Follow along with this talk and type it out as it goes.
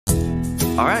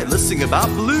Alright, let's sing about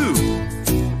blue.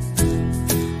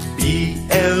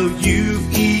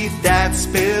 B-L-U-E, that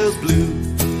spells blue.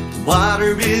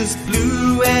 Water is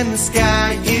blue and the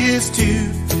sky is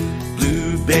too.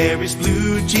 Blueberries,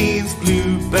 blue jeans,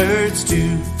 bluebirds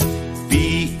too.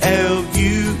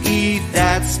 B-L-U-E,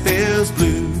 that spells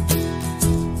blue.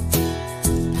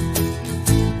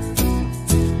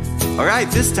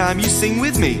 Alright, this time you sing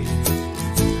with me.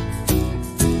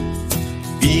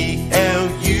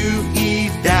 B-L-U-E,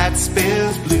 that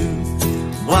spells blue.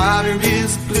 Water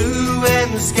is blue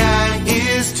and the sky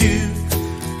is too.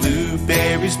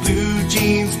 Blueberries, blue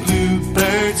jeans,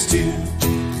 bluebirds too.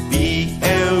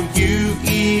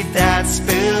 B-L-U-E, that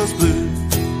spells blue.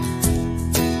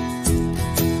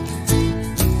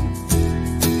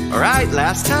 Alright,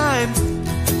 last time.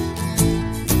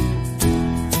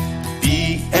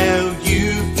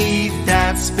 B-L-U-E,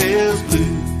 that spells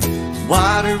blue.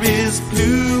 Water is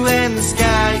blue and the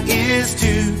sky is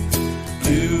too.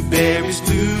 Blueberries,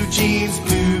 blue jeans,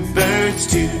 bluebirds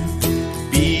too.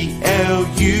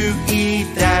 B-L-U-E,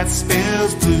 that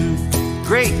spells blue.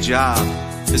 Great job!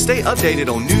 To stay updated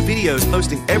on new videos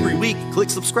posting every week, click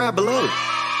subscribe below.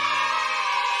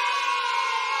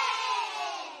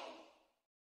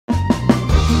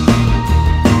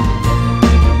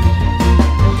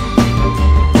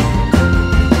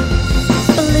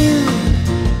 Blue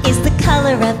is the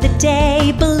color of the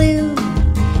day. Blue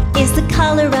is the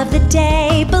color of the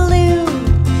day. Blue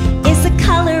is the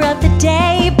color of the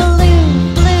day. Blue,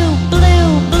 blue,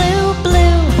 blue, blue,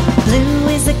 blue. Blue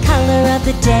is the color of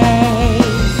the day.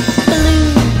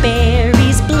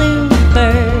 Blueberries,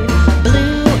 bluebird,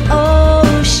 blue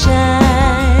ocean,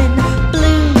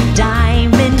 blue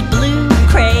diamond, blue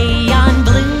crayon,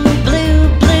 blue, blue,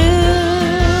 blue.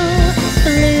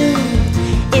 Blue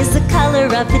is the color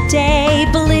of the day.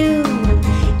 Blue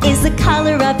is the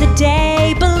color of the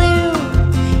day. Blue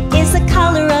is the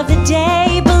color of the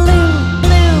day. Blue,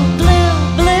 blue, blue,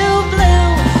 blue, blue.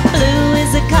 Blue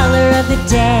is the color of the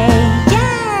day.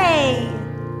 Yay!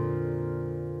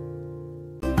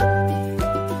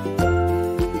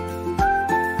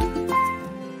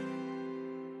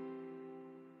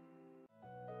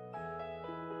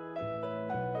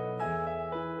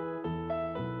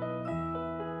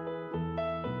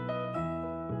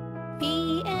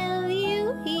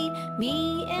 B-L-U-E,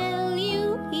 B-L